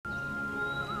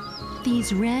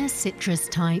These rare citrus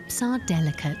types are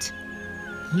delicate.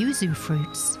 Yuzu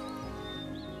fruits,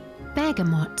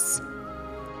 bergamots,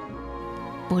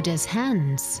 Buddha's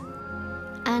hands,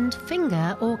 and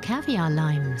finger or caviar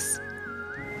limes.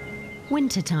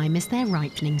 Wintertime is their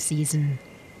ripening season.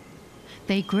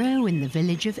 They grow in the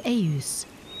village of Eus,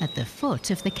 at the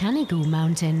foot of the Canigou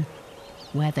mountain,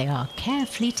 where they are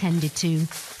carefully tended to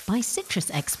by citrus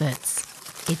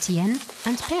experts, Etienne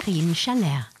and Perrine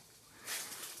Chalère.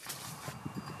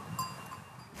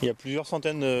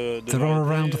 There are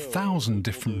around 1,000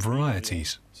 different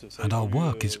varieties, and our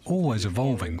work is always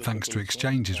evolving thanks to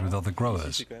exchanges with other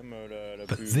growers.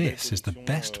 But this is the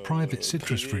best private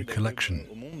citrus fruit collection.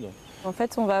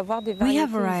 We have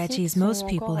varieties most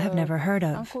people have never heard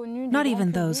of, not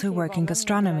even those who work in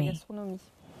gastronomy.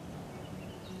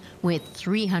 With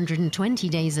 320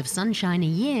 days of sunshine a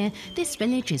year, this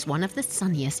village is one of the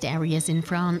sunniest areas in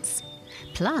France.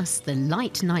 Plus, the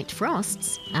light night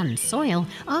frosts and soil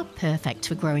are perfect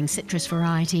for growing citrus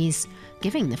varieties,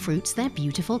 giving the fruits their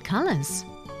beautiful colours.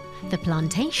 The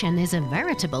plantation is a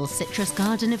veritable citrus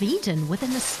Garden of Eden with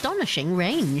an astonishing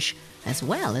range, as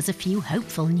well as a few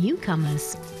hopeful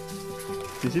newcomers.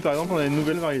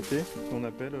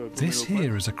 This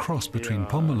here is a cross between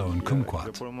Pomelo and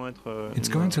Kumquat. It's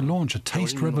going to launch a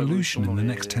taste revolution in the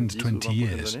next 10 to 20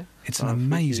 years. It's an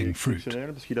amazing fruit.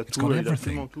 It's got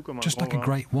everything, just like a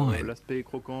great wine.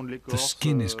 The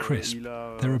skin is crisp.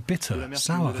 There are bitter,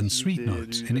 sour and sweet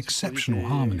notes in exceptional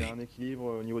harmony.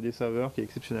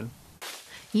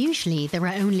 Usually there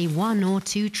are only 1 or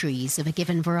 2 trees of a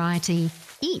given variety.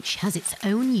 Each has its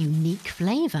own unique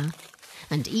flavour,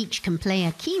 and each can play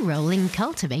a key role in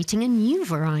cultivating a new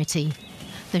variety.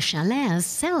 The Chalères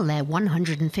sell their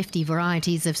 150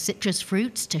 varieties of citrus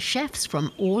fruits to chefs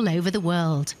from all over the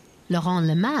world. Laurent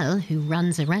Lemal, who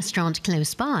runs a restaurant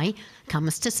close by,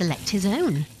 comes to select his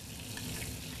own.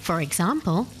 For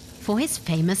example, for his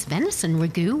famous venison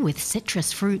ragout with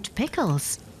citrus fruit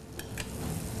pickles.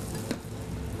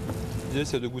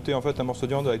 The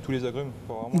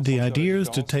idea is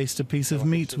to taste a piece of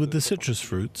meat with the citrus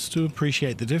fruits to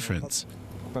appreciate the difference.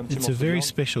 It's a very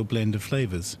special blend of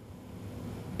flavors.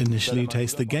 Initially you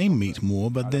taste the game meat more,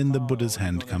 but then the Buddha's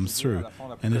hand comes through,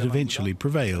 and it eventually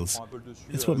prevails.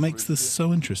 It's what makes this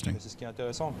so interesting.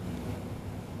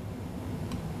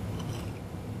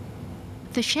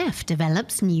 The chef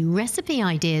develops new recipe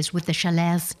ideas with the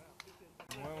Chalères.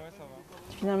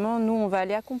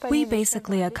 We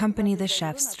basically accompany the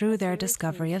chefs through their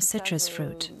discovery of citrus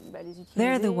fruit.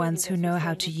 They're the ones who know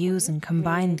how to use and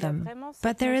combine them.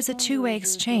 But there is a two-way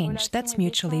exchange that's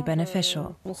mutually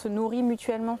beneficial.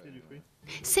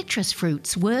 Citrus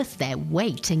fruits worth their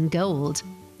weight in gold.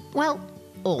 Well,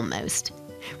 almost.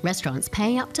 Restaurants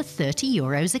pay up to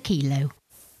 €30 a kilo.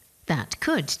 That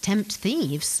could tempt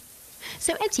thieves.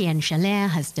 So Etienne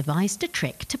Chalère has devised a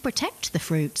trick to protect the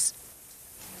fruits.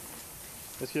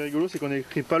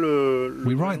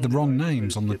 We write the wrong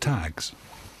names on the tags,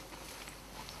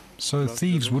 so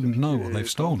thieves wouldn't know what they've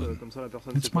stolen.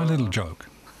 It's my little joke.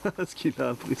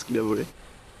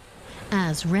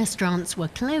 As restaurants were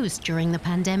closed during the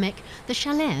pandemic, the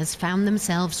Chalères found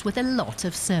themselves with a lot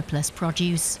of surplus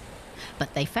produce.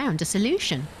 But they found a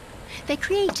solution. They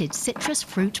created citrus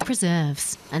fruit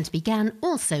preserves and began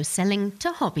also selling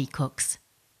to hobby cooks.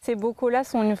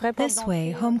 This way,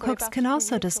 home cooks can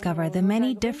also discover the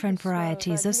many different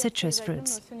varieties of citrus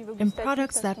fruits in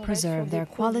products that preserve their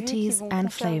qualities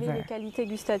and flavor.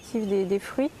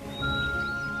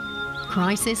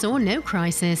 Crisis or no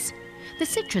crisis, the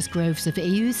citrus groves of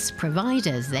Eus provide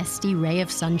a zesty ray of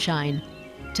sunshine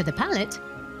to the palate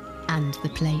and the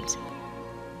plate.